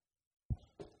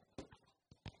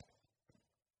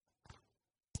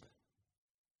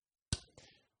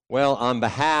Well, on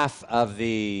behalf of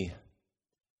the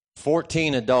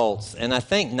 14 adults, and I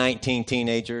think 19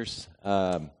 teenagers,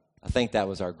 I think that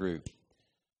was our group,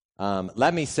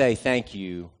 let me say thank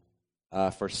you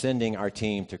for sending our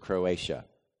team to Croatia.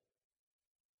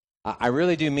 I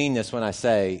really do mean this when I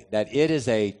say that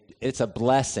it's a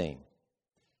blessing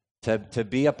to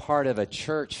be a part of a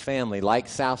church family like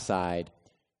Southside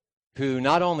who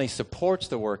not only supports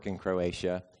the work in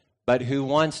Croatia, but who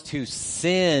wants to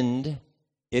send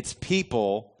its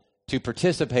people to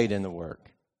participate in the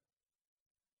work.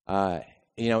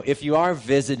 If you are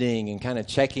visiting and kind of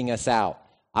checking us out,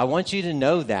 I want you to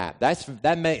know that. That's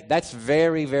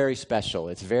very, very special.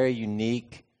 It's very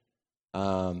unique.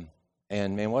 And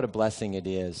man, what a blessing it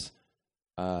is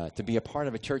to be a part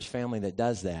of a church family that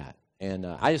does that. And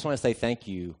I just want to say thank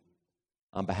you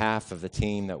on behalf of the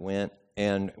team that went.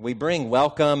 And we bring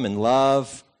welcome and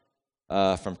love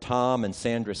from Tom and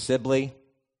Sandra Sibley.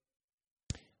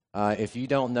 If you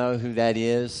don't know who that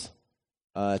is,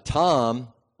 Tom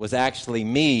was actually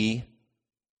me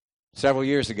several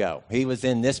years ago. He was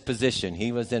in this position.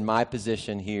 He was in my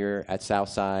position here at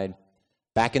Southside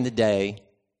back in the day.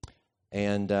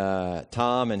 And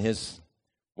Tom and his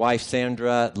wife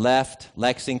Sandra left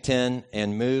Lexington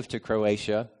and moved to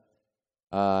Croatia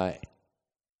a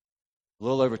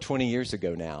little over 20 years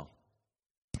ago now.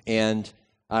 And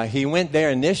he went there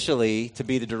initially to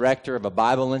be the director of a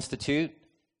Bible Institute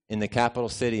in the capital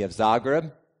city of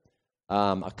Zagreb.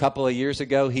 A couple of years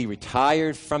ago, he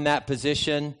retired from that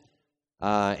position,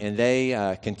 and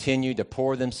they continued to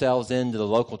pour themselves into the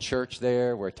local church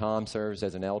there where Tom serves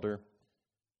as an elder.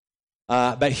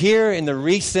 But here in the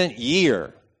recent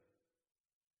year,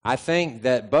 I think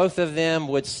that both of them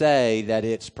would say that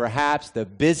it's perhaps the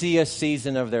busiest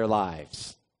season of their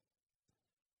lives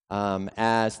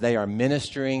as they are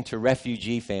ministering to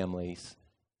refugee families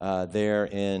there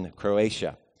in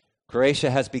Croatia.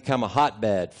 Croatia has become a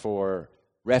hotbed for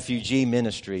refugee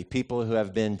ministry, people who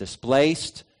have been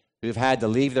displaced, who've had to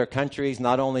leave their countries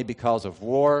not only because of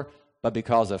war, but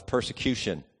because of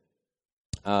persecution.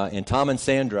 And Tom and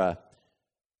Sandra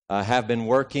have been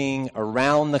working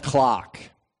around the clock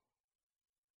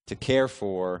to care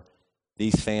for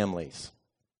these families.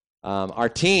 Our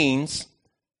teens,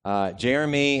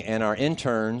 Jeremy and our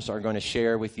interns are going to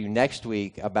share with you next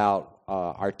week about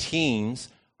our teens.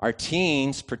 Our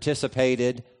teens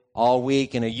participated all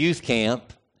week in a youth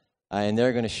camp, and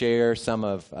they're going to share some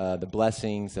of the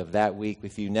blessings of that week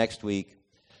with you next week.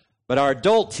 But our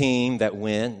adult team that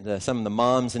went, some of the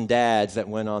moms and dads that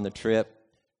went on the trip,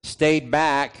 stayed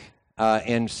back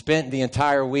and spent the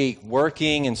entire week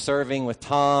working and serving with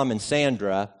Tom and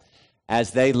Sandra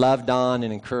as they loved on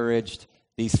and encouraged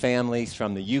these families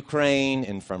from the Ukraine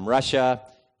and from Russia,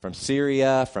 from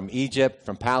Syria, from Egypt,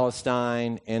 from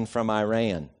Palestine, and from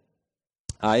Iran.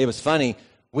 It was funny.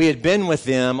 We had been with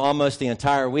them almost the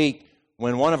entire week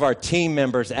when one of our team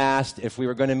members asked if we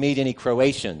were going to meet any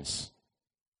Croatians.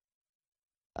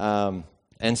 And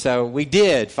so we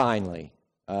did, finally.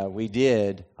 We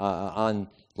did. On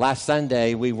last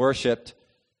Sunday, we worshiped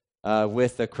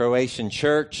with the Croatian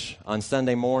church on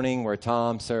Sunday morning where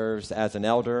Tom serves as an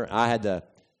elder.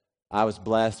 I was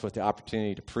blessed with the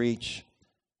opportunity to preach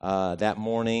that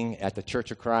morning at the Church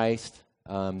of Christ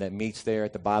that meets there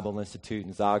at the Bible Institute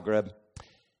in Zagreb.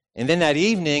 And then that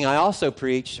evening, I also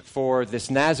preached for this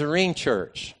Nazarene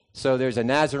church. So there's a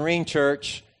Nazarene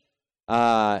church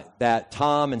that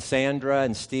Tom and Sandra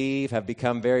and Steve have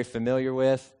become very familiar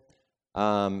with.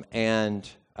 And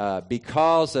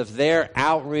because of their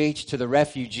outreach to the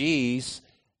refugees,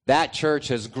 that church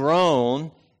has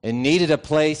grown and needed a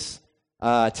place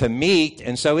to meet.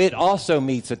 And so it also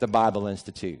meets at the Bible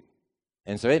Institute.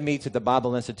 And so it meets at the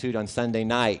Bible Institute on Sunday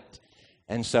night.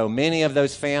 And so many of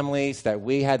those families that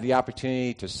we had the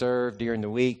opportunity to serve during the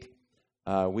week,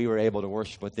 we were able to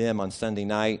worship with them on Sunday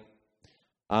night.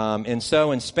 And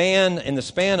so in the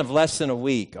span of less than a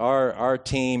week, our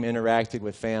team interacted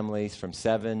with families from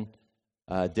 7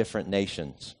 different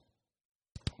nations.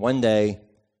 One day,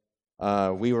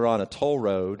 we were on a toll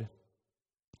road,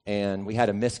 and we had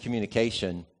a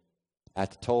miscommunication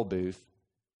at the toll booth.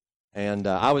 And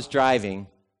I was driving,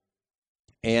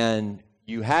 and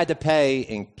you had to pay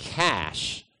in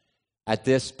cash at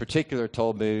this particular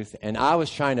toll booth, and I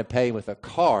was trying to pay with a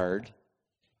card.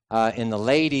 And the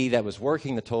lady that was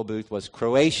working the toll booth was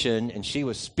Croatian, and she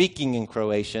was speaking in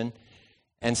Croatian.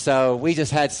 And so we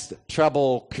just had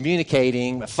trouble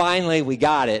communicating. But finally, we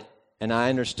got it, and I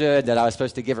understood that I was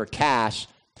supposed to give her cash.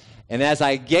 And as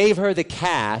I gave her the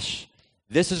cash,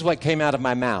 this is what came out of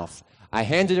my mouth. I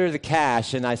handed her the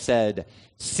cash, and I said,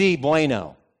 "Si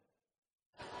bueno."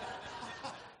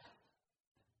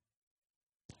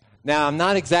 Now, I'm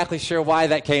not exactly sure why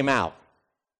that came out.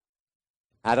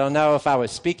 I don't know if I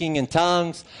was speaking in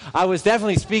tongues. I was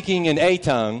definitely speaking in a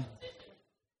tongue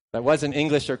that wasn't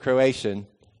English or Croatian.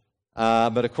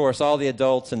 But, of course, all the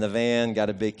adults in the van got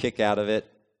a big kick out of it.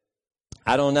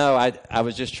 I don't know. I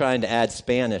was just trying to add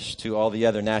Spanish to all the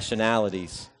other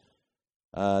nationalities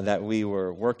that we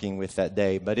were working with that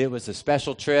day. But it was a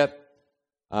special trip.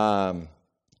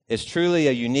 It's truly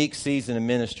a unique season of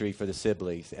ministry for the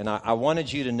Sibleys. And I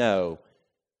wanted you to know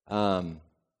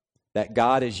that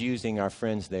God is using our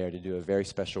friends there to do a very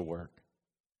special work.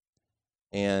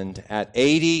 And at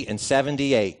 80 and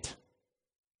 78,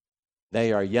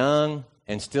 they are young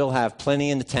and still have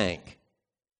plenty in the tank.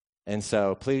 And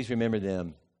so please remember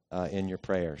them in your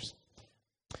prayers.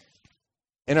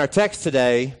 In our text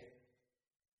today,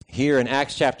 here in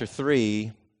Acts chapter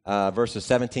 3, verses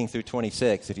 17 through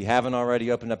 26, if you haven't already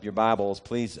opened up your Bibles,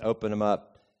 please open them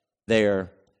up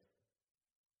there.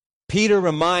 Peter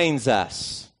reminds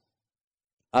us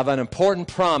of an important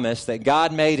promise that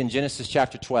God made in Genesis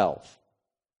chapter 12.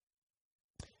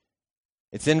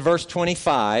 It's in verse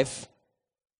 25.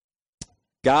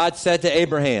 God said to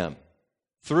Abraham,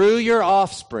 "Through your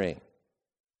offspring,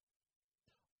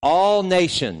 all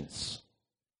nations,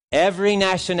 every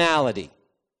nationality,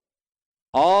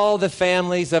 all the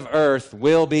families of earth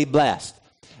will be blessed."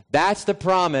 That's the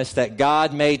promise that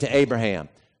God made to Abraham.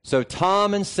 So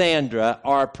Tom and Sandra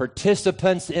are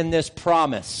participants in this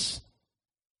promise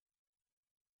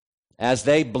as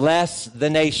they bless the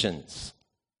nations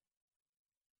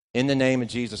in the name of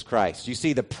Jesus Christ. You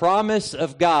see, the promise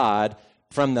of God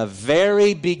from the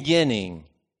very beginning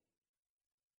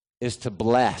is to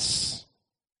bless.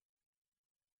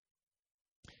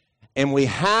 And we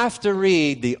have to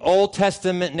read the Old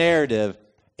Testament narrative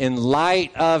in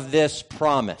light of this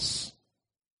promise.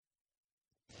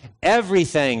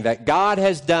 Everything that God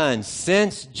has done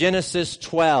since Genesis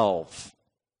 12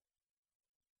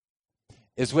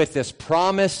 is with this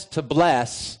promise to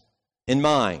bless in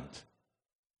mind.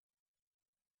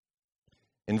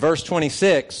 In verse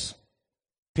 26,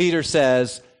 Peter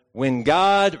says, when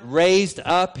God raised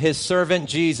up his servant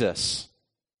Jesus,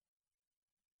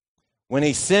 when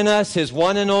he sent us his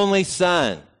one and only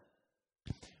Son,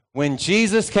 when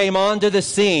Jesus came onto the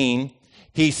scene,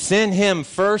 he sent him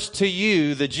first to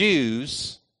you, the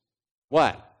Jews,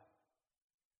 what?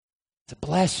 To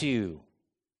bless you.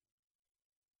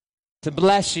 To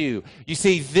bless you. You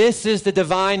see, this is the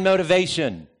divine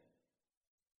motivation.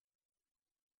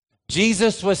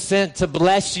 Jesus was sent to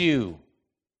bless you,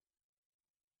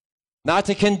 not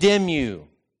to condemn you.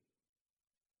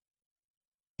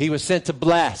 He was sent to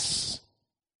bless.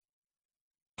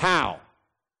 How?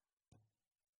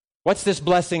 What's this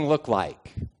blessing look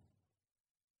like?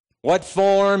 What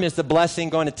form is the blessing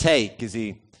going to take? Is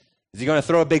he going to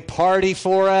throw a big party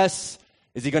for us?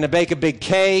 Is he going to bake a big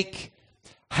cake?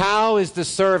 How is the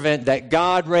servant that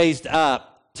God raised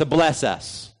up to bless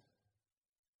us?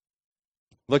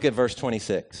 Look at verse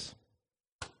 26.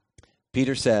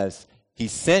 Peter says, he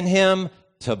sent him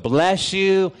to bless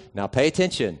you. Now pay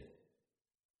attention.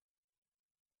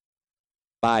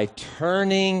 By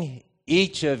turning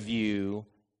each of you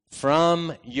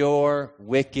from your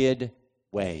wicked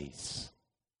ways.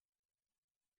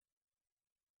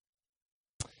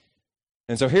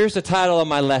 And so here's the title of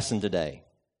my lesson today.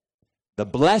 The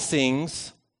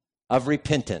blessings of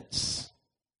repentance.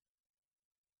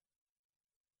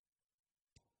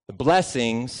 The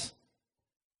blessings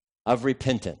of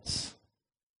repentance.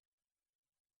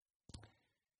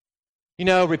 You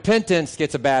know, repentance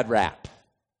gets a bad rap.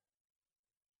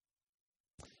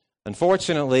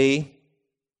 Unfortunately,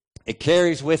 it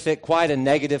carries with it quite a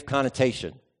negative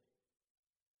connotation.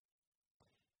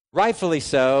 Rightfully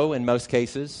so in most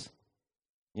cases.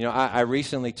 You know, I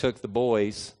recently took the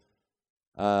boys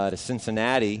to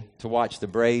Cincinnati to watch the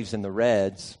Braves and the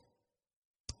Reds.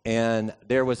 And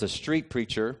there was a street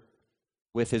preacher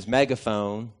with his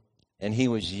megaphone, and he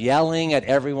was yelling at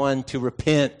everyone to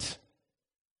repent.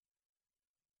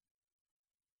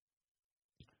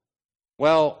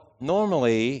 Well,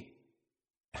 normally,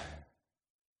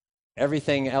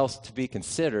 everything else to be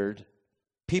considered,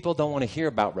 people don't want to hear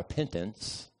about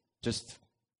repentance, just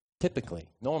typically,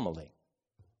 normally.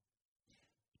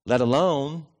 Let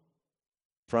alone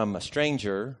from a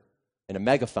stranger in a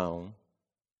megaphone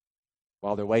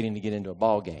while they're waiting to get into a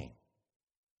ball game.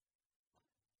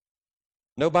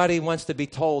 Nobody wants to be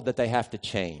told that they have to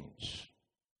change,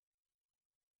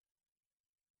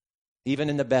 even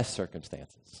in the best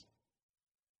circumstances.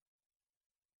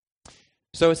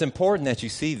 So it's important that you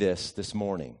see this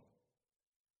morning.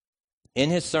 In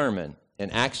his sermon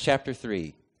in Acts chapter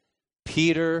 3,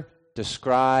 Peter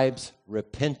describes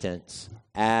repentance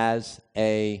as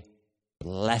a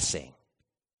blessing.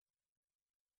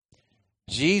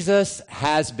 Jesus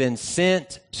has been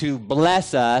sent to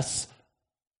bless us.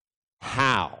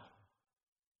 How?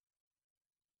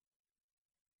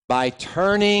 By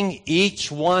turning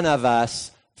each one of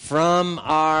us from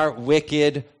our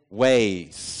wicked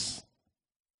ways.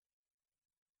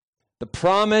 The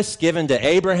promise given to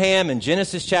Abraham in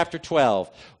Genesis chapter 12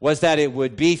 was that it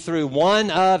would be through one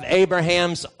of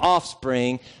Abraham's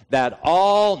offspring that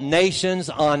all nations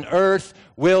on earth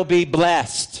will be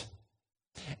blessed.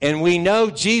 And we know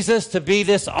Jesus to be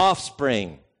this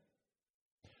offspring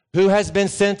who has been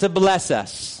sent to bless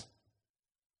us.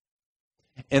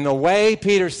 And the way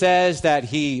Peter says that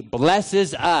he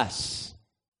blesses us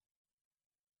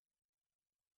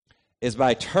is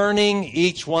by turning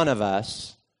each one of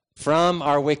us from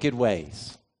our wicked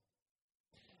ways.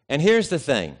 And here's the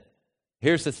thing.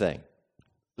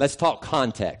 Let's talk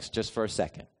context just for a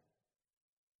second.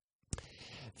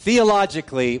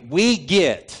 Theologically, we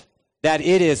get that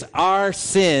it is our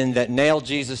sin that nailed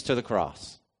Jesus to the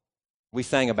cross. We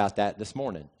sang about that this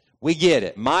morning. We get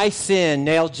it. My sin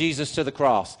nailed Jesus to the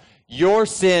cross. Your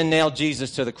sin nailed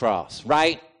Jesus to the cross,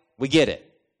 right? We get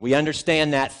it. We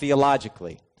understand that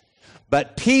theologically.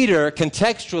 But Peter,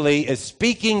 contextually, is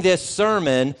speaking this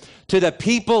sermon to the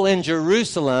people in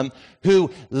Jerusalem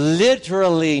who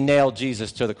literally nailed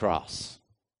Jesus to the cross.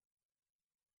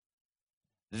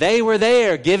 They were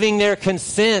there giving their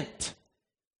consent.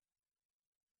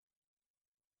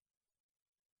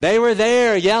 They were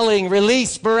there yelling,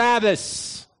 "Release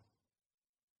Barabbas."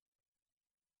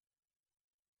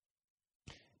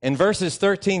 In verses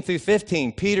 13 through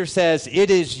 15, Peter says,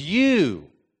 "It is you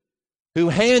who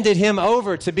handed him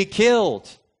over to be killed."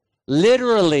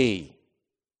 Literally.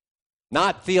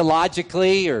 Not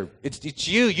theologically, or it's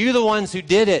you. You're the ones who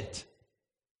did it.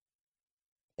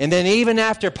 And then even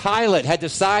after Pilate had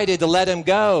decided to let him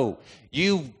go,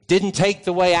 you didn't take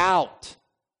the way out.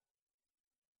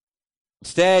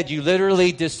 Instead, you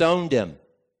literally disowned him.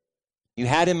 You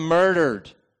had him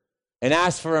murdered and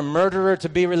asked for a murderer to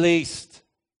be released.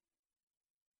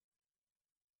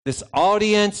 This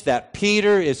audience that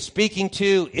Peter is speaking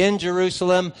to in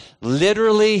Jerusalem,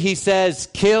 literally, he says,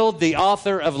 killed the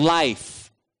author of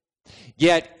life.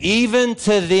 Yet even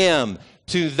to them,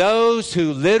 to those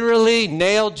who literally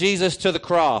nailed Jesus to the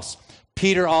cross,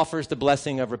 Peter offers the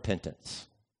blessing of repentance.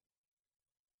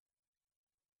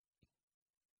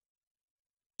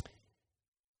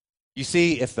 You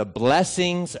see, if the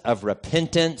blessings of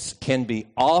repentance can be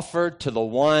offered to the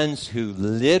ones who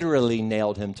literally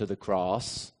nailed him to the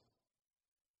cross,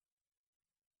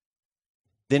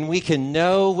 then we can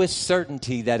know with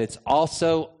certainty that it's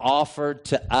also offered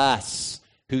to us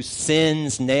whose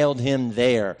sins nailed him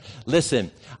there.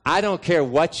 Listen, I don't care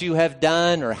what you have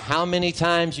done or how many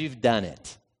times you've done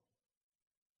it.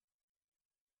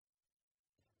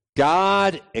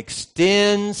 God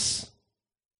extends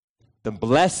the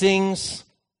blessings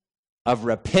of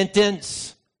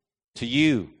repentance to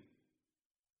you.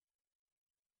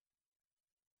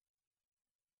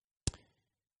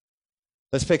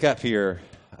 Let's pick up here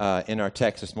in our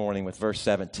text this morning with verse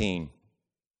 17.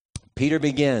 Peter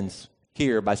begins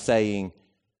here by saying,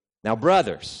 "Now,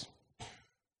 brothers,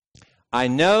 I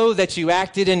know that you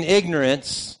acted in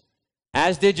ignorance,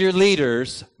 as did your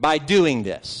leaders, by doing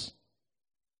this."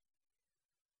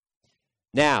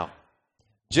 Now,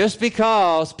 just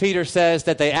because Peter says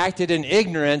that they acted in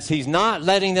ignorance, he's not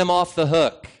letting them off the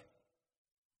hook.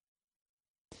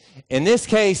 In this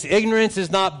case, ignorance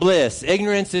is not bliss.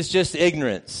 Ignorance is just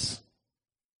ignorance.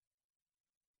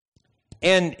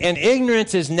 And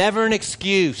ignorance is never an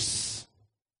excuse.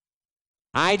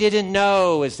 I didn't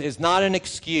know is not an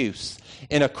excuse.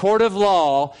 In a court of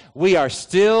law, we are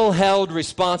still held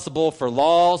responsible for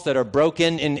laws that are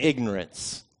broken in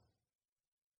ignorance.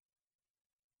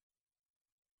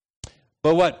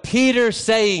 But what Peter's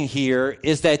saying here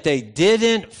is that they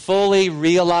didn't fully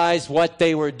realize what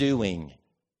they were doing.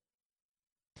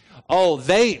 Oh,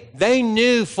 they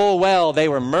knew full well they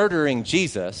were murdering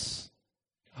Jesus.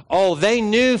 Oh, they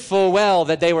knew full well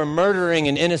that they were murdering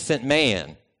an innocent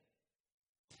man.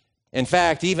 In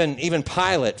fact, even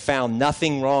Pilate found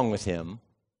nothing wrong with him.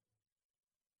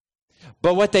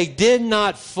 But what they did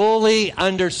not fully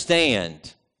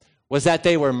understand was that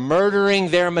they were murdering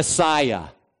their Messiah.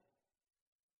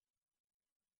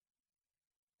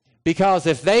 Because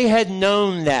if they had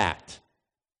known that,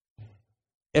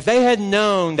 if they had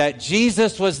known that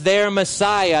Jesus was their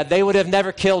Messiah, they would have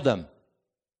never killed him.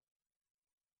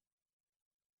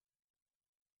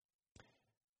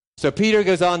 So Peter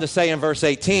goes on to say in verse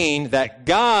 18 that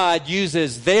God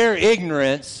uses their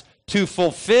ignorance to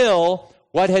fulfill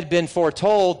what had been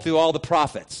foretold through all the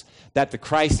prophets, that the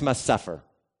Christ must suffer.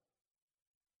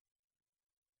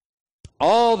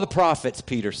 All the prophets,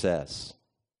 Peter says.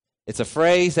 It's a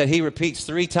phrase that he repeats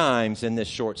 3 times in this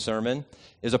short sermon.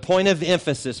 Is a point of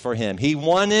emphasis for him. He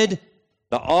wanted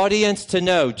the audience to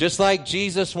know, just like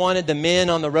Jesus wanted the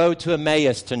men on the road to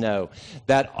Emmaus to know,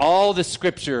 that all the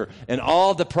Scripture and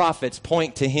all the prophets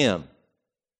point to him.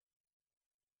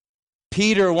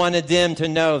 Peter wanted them to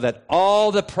know that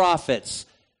all the prophets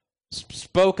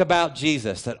spoke about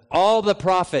Jesus, that all the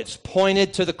prophets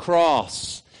pointed to the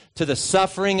cross, to the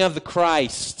suffering of the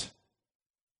Christ.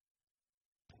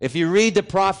 If you read the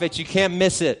prophets, you can't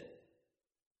miss it.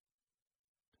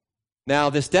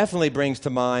 Now, this definitely brings to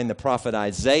mind the prophet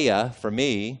Isaiah for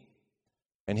me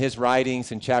and his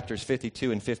writings in chapters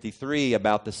 52 and 53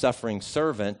 about the suffering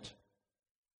servant.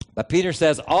 But Peter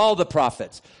says all the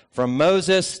prophets, from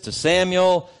Moses to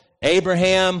Samuel,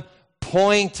 Abraham,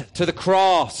 point to the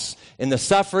cross and the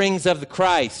sufferings of the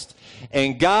Christ.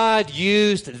 And God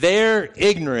used their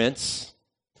ignorance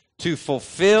to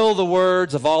fulfill the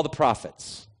words of all the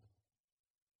prophets.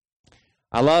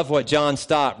 I love what John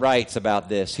Stott writes about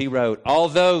this. He wrote,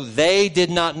 although they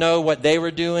did not know what they were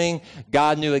doing,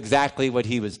 God knew exactly what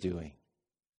he was doing.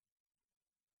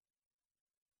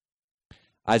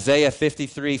 Isaiah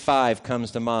 53:5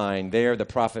 comes to mind. There the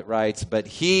prophet writes, but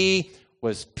he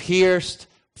was pierced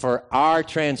for our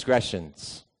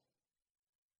transgressions.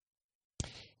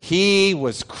 He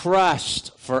was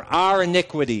crushed for our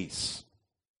iniquities.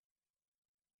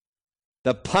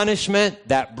 The punishment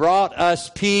that brought us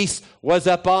peace was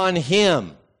upon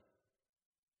him.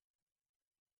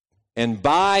 And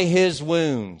by his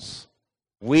wounds,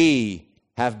 we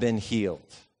have been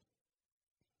healed.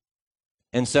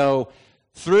 And so,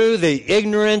 through the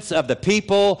ignorance of the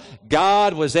people,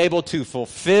 God was able to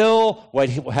fulfill what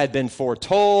had been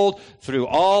foretold through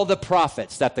all the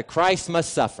prophets, that the Christ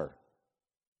must suffer.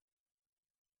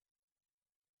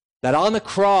 That on the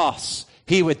cross,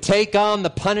 he would take on the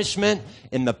punishment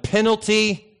and the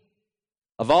penalty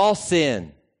of all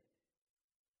sin.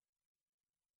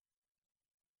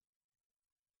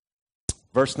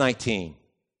 Verse 19.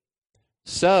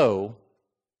 So,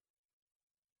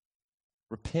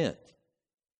 repent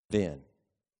then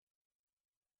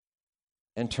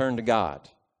and turn to God.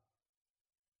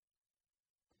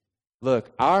 Look,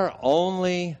 our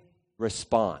only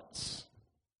response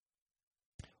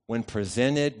when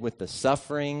presented with the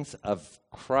sufferings of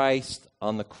Christ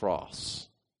on the cross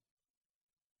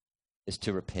is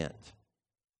to repent.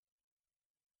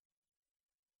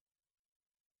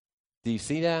 Do you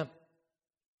see that?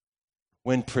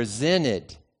 When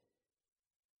presented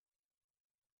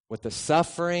with the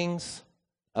sufferings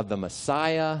of the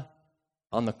Messiah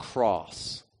on the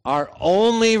cross, our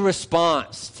only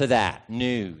response to that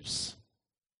news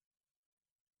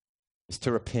is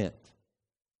to repent.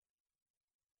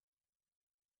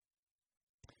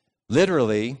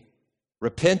 Literally,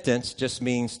 repentance just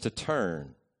means to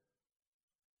turn.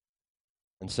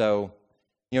 And so,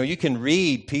 you can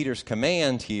read Peter's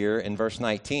command here in verse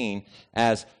 19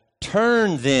 as,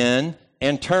 turn then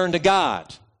and turn to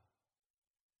God.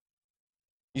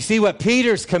 You see, what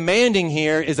Peter's commanding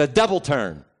here is a double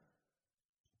turn.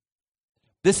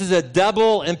 This is a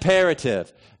double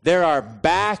imperative. There are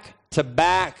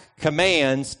back-to-back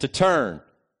commands to turn.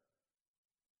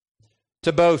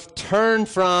 To both turn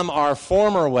from our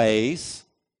former ways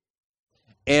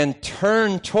and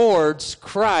turn towards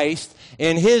Christ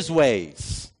and his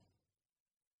ways.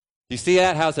 You see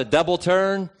that? How it's a double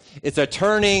turn? It's a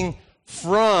turning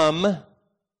from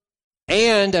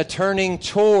and a turning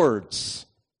towards.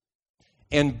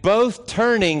 And both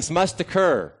turnings must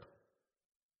occur.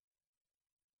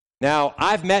 Now,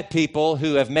 I've met people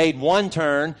who have made one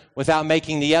turn without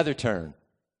making the other turn.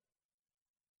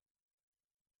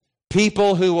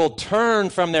 People who will turn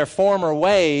from their former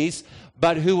ways,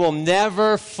 but who will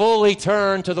never fully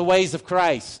turn to the ways of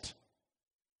Christ.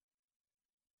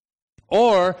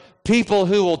 Or people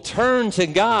who will turn to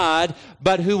God,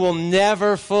 but who will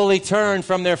never fully turn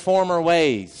from their former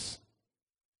ways.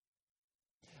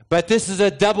 But this is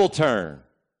a double turn.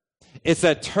 It's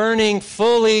a turning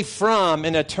fully from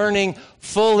and a turning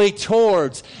fully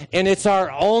towards. And it's our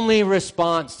only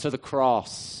response to the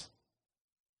cross.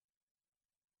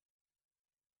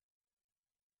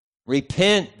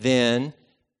 Repent then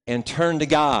and turn to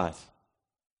God.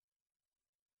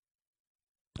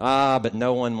 But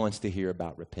no one wants to hear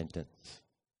about repentance.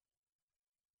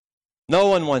 No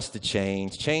one wants to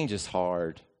change. Change is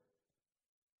hard.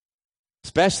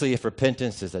 Especially if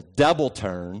repentance is a double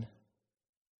turn.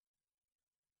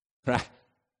 Right?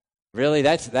 Really,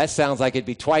 that sounds like it'd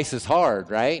be twice as hard,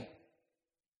 right?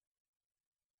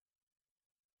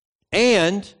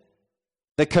 And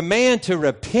the command to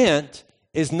repent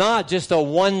is not just a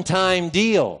one-time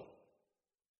deal.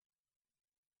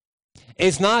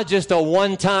 It's not just a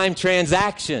one-time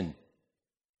transaction.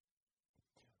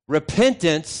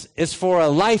 Repentance is for a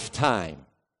lifetime.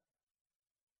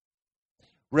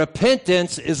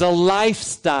 Repentance is a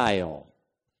lifestyle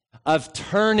of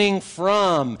turning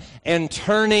from and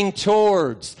turning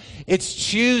towards. It's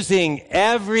choosing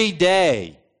every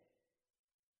day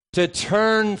to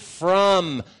turn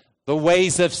from the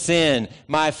ways of sin,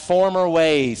 my former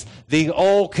ways, the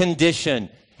old condition,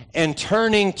 and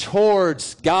turning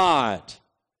towards God,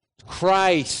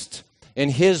 Christ,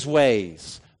 and His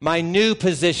ways, my new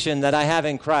position that I have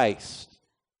in Christ.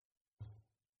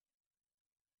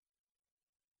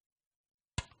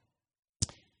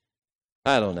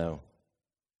 I don't know.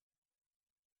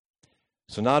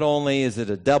 So not only is it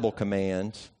a double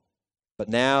command, but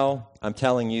now I'm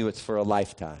telling you it's for a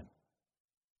lifetime.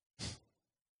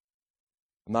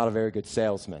 I'm not a very good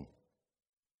salesman.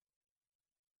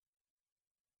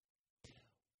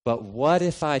 But what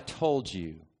if I told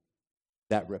you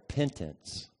that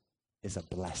repentance is a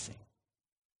blessing?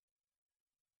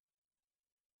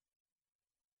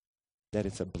 That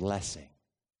it's a blessing.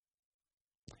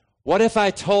 What if I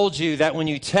told you that when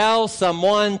you tell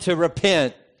someone to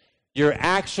repent, you're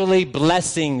actually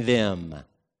blessing them?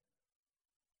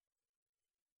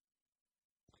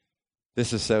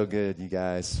 This is so good, you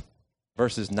guys.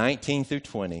 Verses 19 through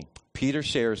 20, Peter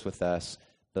shares with us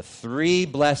the 3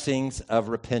 blessings of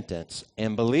repentance.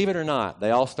 And believe it or not,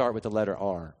 they all start with the letter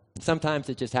R. Sometimes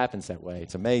it just happens that way.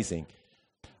 It's amazing.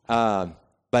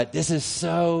 But this is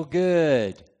so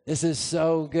good. This is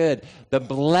so good. The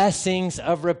blessings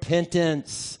of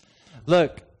repentance.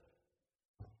 Look,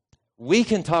 we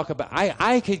can talk about,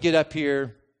 I could get up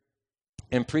here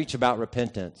and preach about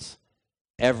repentance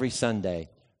every Sunday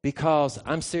because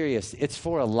I'm serious, it's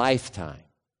for a lifetime.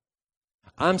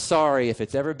 I'm sorry if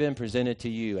it's ever been presented to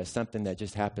you as something that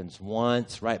just happens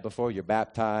once right before you're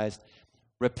baptized.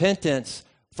 Repentance,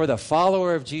 for the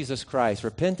follower of Jesus Christ,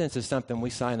 repentance is something we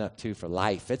sign up to for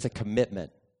life. It's a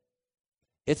commitment.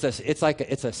 It's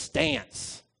a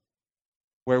stance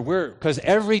where because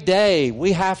every day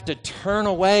we have to turn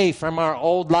away from our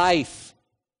old life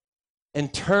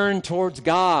and turn towards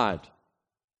God.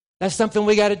 That's something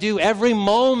we got to do every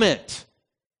moment.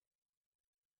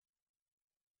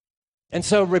 And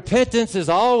so repentance is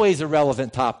always a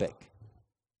relevant topic.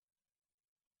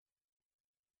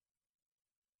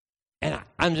 And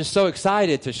I'm just so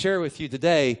excited to share with you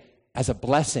today as a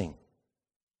blessing.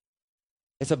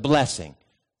 It's a blessing.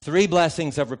 3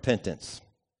 blessings of repentance.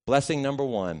 Blessing number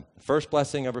 1, the first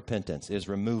blessing of repentance is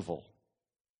removal.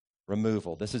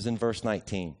 Removal. This is in verse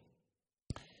 19.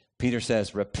 Peter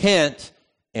says, repent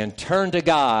and turn to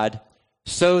God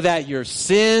so that your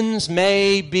sins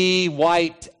may be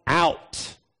wiped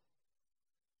out.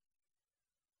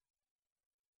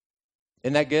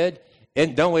 Isn't that good?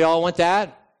 And don't we all want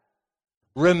that?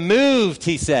 Removed,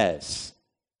 he says.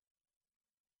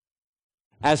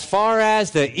 As far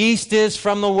as the east is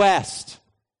from the west.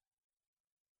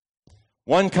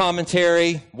 One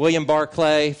commentary, William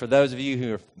Barclay, for those of you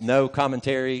who know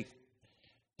commentary,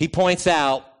 he points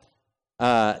out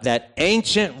that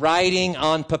ancient writing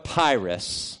on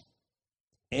papyrus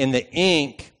in the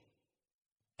ink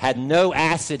had no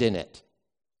acid in it.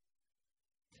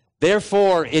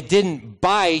 Therefore, it didn't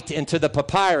bite into the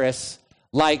papyrus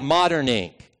like modern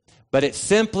ink, but it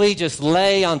simply just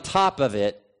lay on top of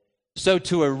it. So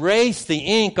to erase the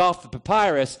ink off the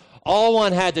papyrus, all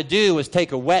one had to do was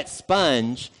take a wet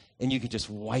sponge and you could just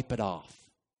wipe it off.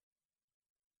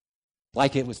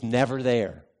 Like it was never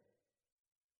there.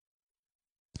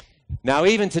 Now,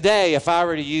 even today, if I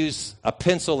were to use a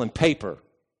pencil and paper,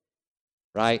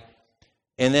 right,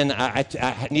 and then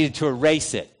I needed to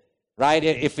erase it, right?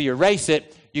 If you erase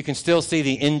it, you can still see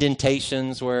the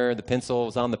indentations where the pencil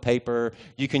was on the paper.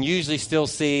 You can usually still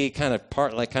see kind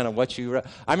of what you wrote.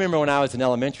 I remember when I was in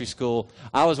elementary school,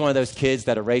 I was one of those kids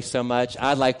that erased so much,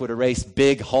 I would erase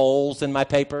big holes in my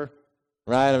paper,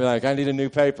 right? I'd be like, I need a new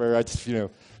paper. I just,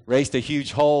 erased a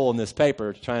huge hole in this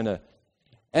paper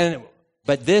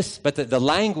but the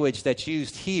language that's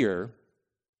used here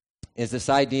is this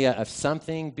idea of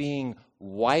something being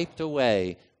wiped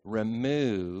away,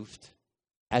 removed,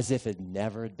 as if it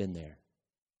never had been there.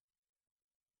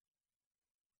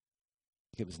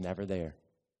 It was never there.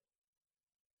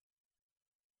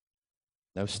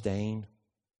 No stain,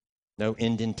 no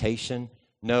indentation,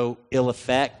 no ill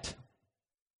effect.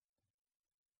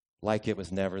 Like it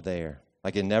was never there.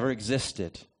 Like it never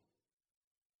existed.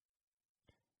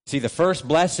 See, the first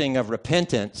blessing of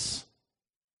repentance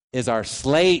is our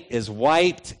slate is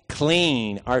wiped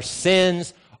clean. Our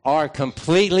sins are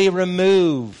completely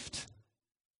removed.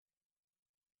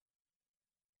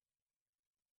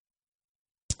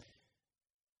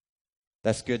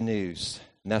 That's good news.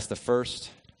 And that's the first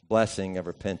blessing of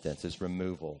repentance, is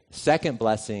removal. Second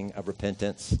blessing of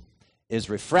repentance is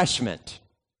refreshment.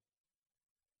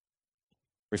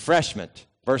 Refreshment.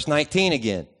 Verse 19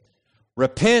 again.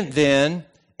 Repent then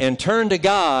and turn to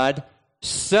God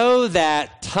so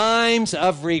that times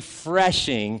of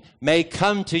refreshing may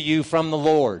come to you from the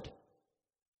Lord.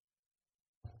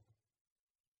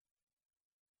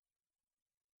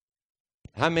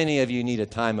 How many of you need a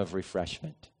time of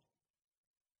refreshment?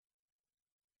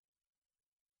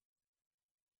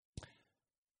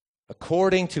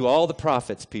 According to all the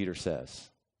prophets, Peter says,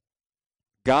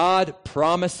 God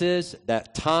promises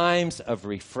that times of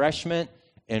refreshment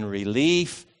and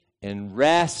relief and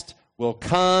rest will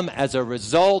come as a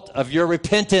result of your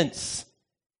repentance.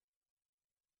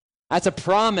 That's a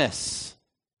promise.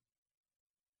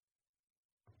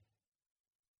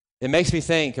 It makes me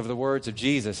think of the words of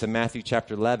Jesus in Matthew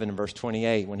chapter 11 and verse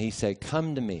 28 when he said,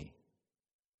 "Come to me,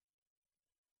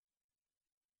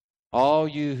 all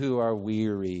you who are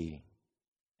weary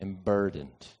and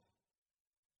burdened,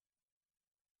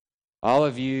 all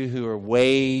of you who are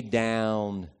weighed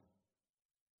down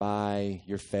by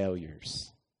your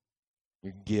failures,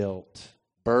 your guilt,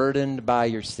 burdened by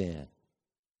your sin.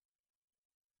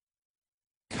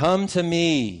 Come to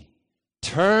me,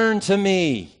 turn to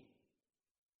me,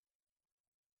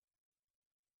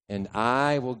 and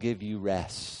I will give you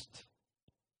rest,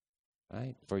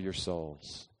 right, for your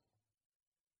souls."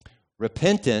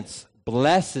 Repentance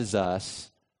blesses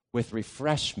us with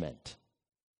refreshment.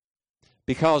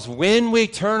 Because when we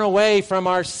turn away from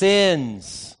our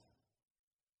sins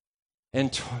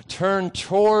and turn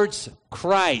towards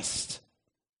Christ,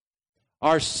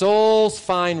 our souls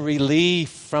find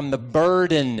relief from the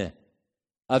burden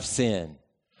of sin.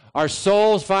 Our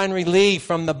souls find relief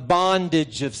from the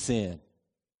bondage of sin.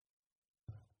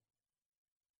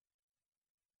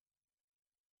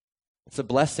 It's a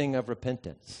blessing of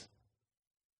repentance.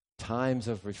 Times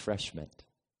of refreshment.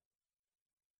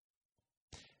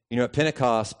 You know, at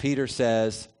Pentecost, Peter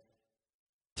says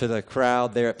to the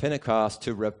crowd there at Pentecost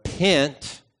to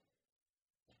repent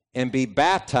and be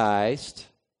baptized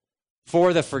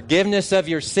for the forgiveness of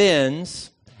your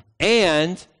sins,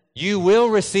 and you will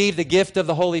receive the gift of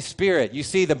the Holy Spirit. You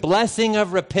see, the blessing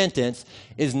of repentance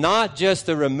is not just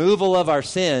the removal of our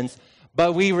sins,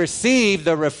 but we receive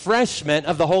the refreshment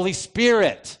of the Holy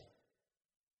Spirit.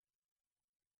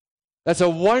 That's a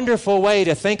wonderful way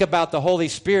to think about the Holy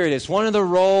Spirit. It's one of the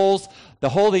roles the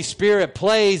Holy Spirit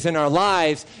plays in our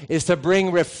lives is to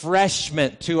bring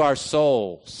refreshment to our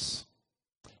souls.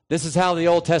 This is how the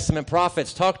Old Testament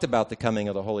prophets talked about the coming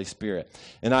of the Holy Spirit.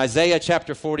 In Isaiah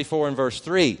chapter 44 and verse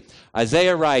 3,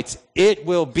 Isaiah writes, "It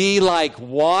will be like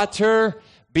water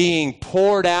being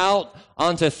poured out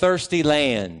onto thirsty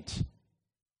land.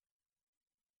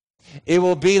 It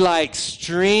will be like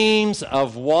streams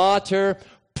of water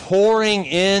pouring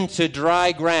into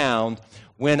dry ground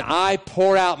when I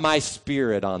pour out my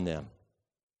Spirit on them."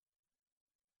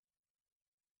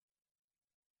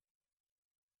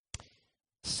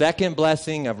 Second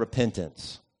blessing of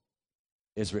repentance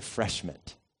is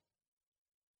refreshment.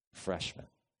 Refreshment.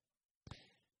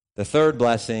 The third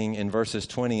blessing in verses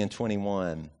 20 and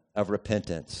 21 of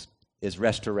repentance is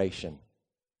restoration.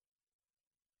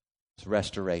 It's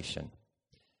restoration.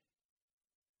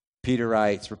 Peter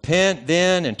writes, "Repent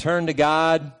then and turn to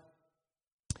God."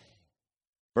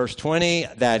 Verse 20,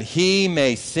 "that he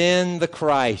may send the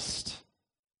Christ,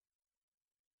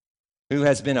 who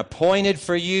has been appointed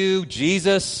for you,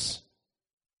 Jesus.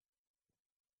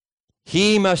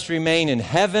 He must remain in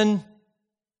heaven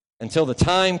until the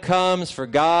time comes for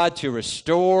God to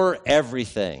restore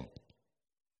everything,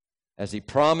 as he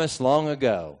promised long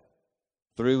ago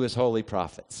through his holy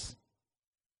prophets."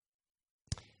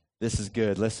 This is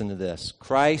good. Listen to this.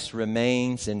 Christ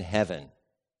remains in heaven.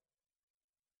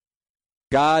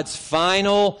 God's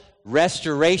final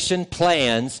restoration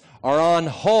plans are on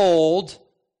hold,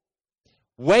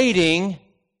 waiting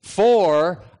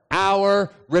for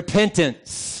our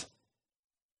repentance.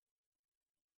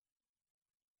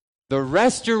 The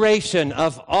restoration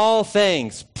of all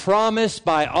things promised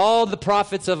by all the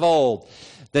prophets of old,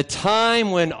 the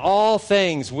time when all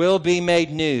things will be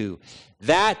made new,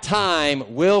 that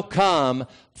time will come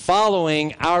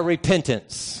following our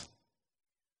repentance.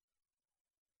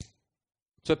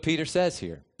 That's what Peter says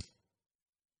here.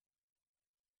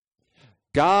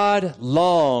 God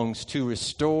longs to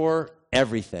restore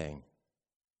everything.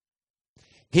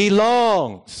 He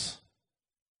longs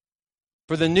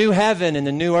for the new heaven and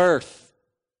the new earth.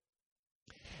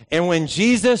 And when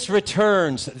Jesus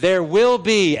returns, there will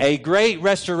be a great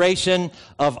restoration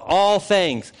of all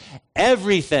things.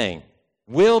 Everything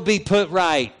will be put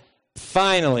right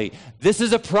finally. This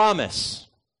is a promise.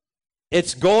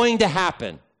 It's going to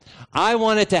happen. I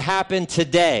want it to happen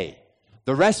today.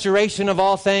 The restoration of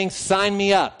all things, sign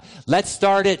me up. Let's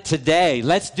start it today.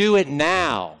 Let's do it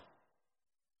now.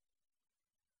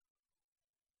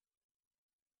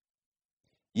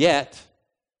 Yet,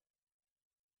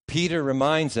 Peter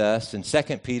reminds us in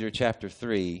 2 Peter chapter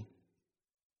 3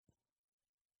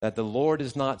 that the Lord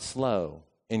is not slow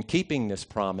in keeping this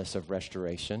promise of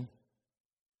restoration,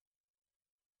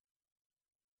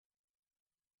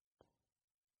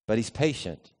 but he's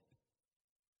patient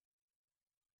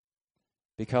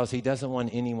because he doesn't want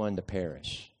anyone to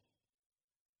perish,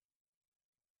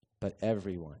 but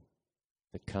everyone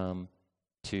to come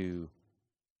to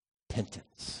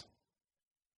repentance.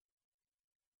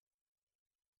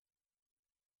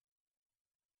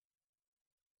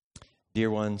 Dear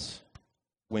ones,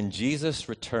 when Jesus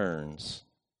returns,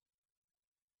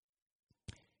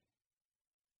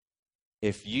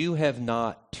 if you have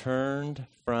not turned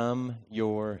from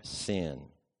your sin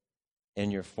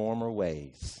and your former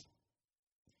ways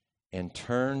and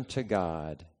turned to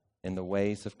God in the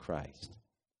ways of Christ,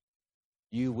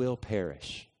 you will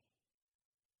perish.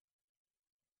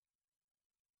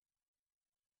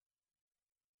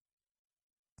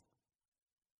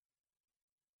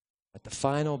 But the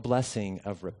final blessing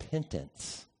of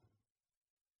repentance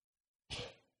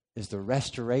is the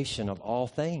restoration of all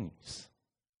things.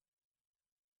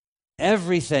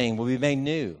 Everything will be made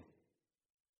new.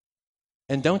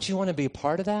 And don't you want to be a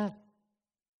part of that?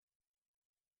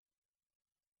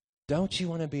 Don't you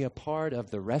want to be a part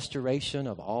of the restoration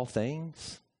of all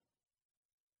things?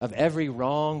 Of every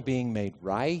wrong being made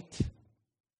right?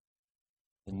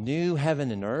 The new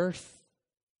heaven and earth?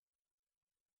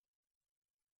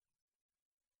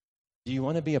 Do you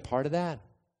want to be a part of that?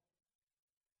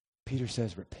 Peter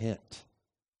says, repent.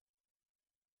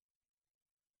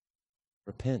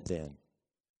 Repent then.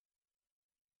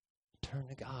 Turn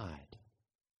to God.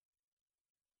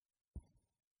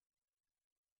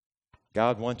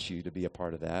 God wants you to be a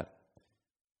part of that.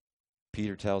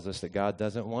 Peter tells us that God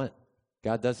doesn't want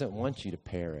you to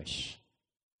perish.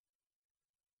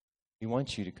 He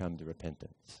wants you to come to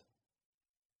repentance.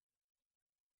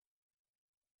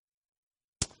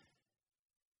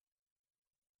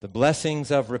 The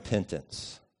blessings of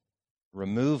repentance,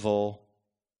 removal,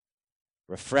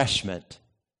 refreshment,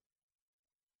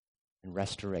 and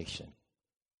restoration.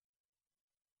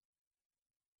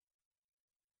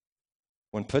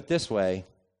 When put this way,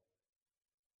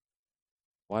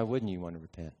 why wouldn't you want to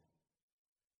repent?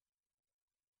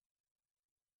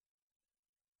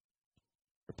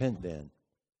 Repent then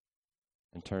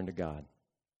and turn to God.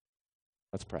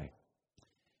 Let's pray.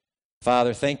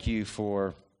 Father, thank you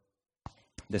for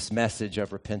this message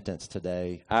of repentance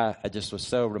today. I just was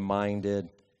so reminded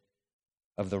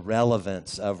of the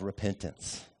relevance of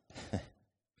repentance.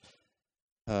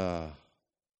 And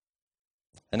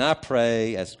I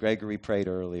pray, as Gregory prayed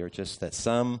earlier, just that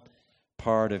some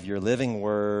part of your living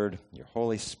word, your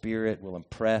Holy Spirit will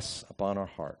impress upon our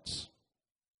hearts.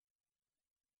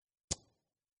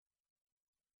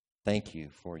 Thank you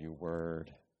for your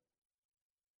word.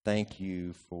 Thank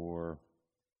you for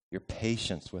your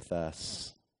patience with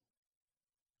us.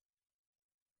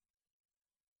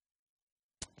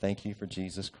 Thank you for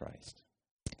Jesus Christ.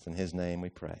 It's in his name we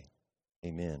pray.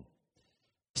 Amen.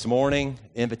 This morning,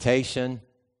 invitation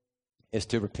is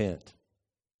to repent.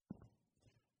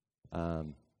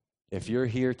 If you're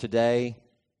here today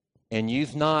and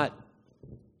you've never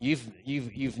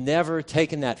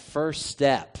taken that first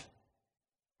step,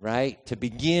 right, to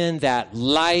begin that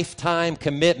lifetime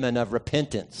commitment of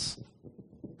repentance.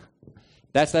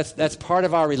 That's part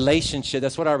of our relationship.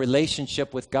 That's what our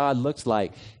relationship with God looks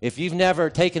like. If you've never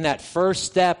taken that first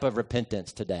step of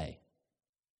repentance today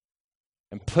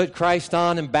and put Christ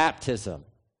on in baptism,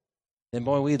 then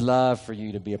boy, we'd love for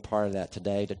you to be a part of that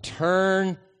today, to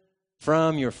turn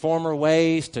from your former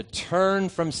ways, to turn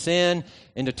from sin,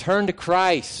 and to turn to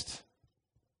Christ.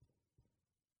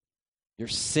 Your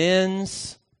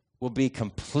sins will be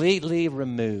completely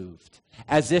removed,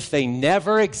 as if they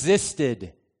never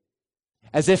existed,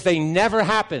 as if they never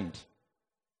happened.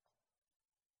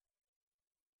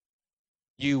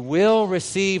 You will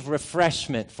receive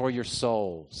refreshment for your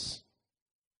souls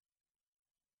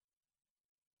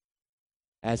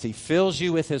as he fills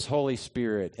you with his Holy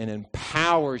Spirit and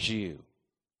empowers you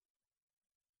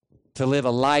to live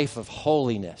a life of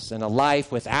holiness and a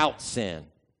life without sin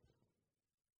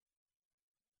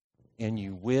and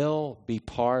you will be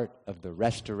part of the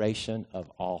restoration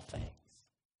of all things.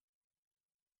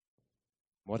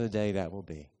 What a day that will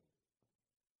be.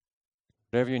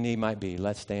 Whatever your need might be,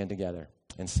 let's stand together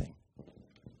and sing.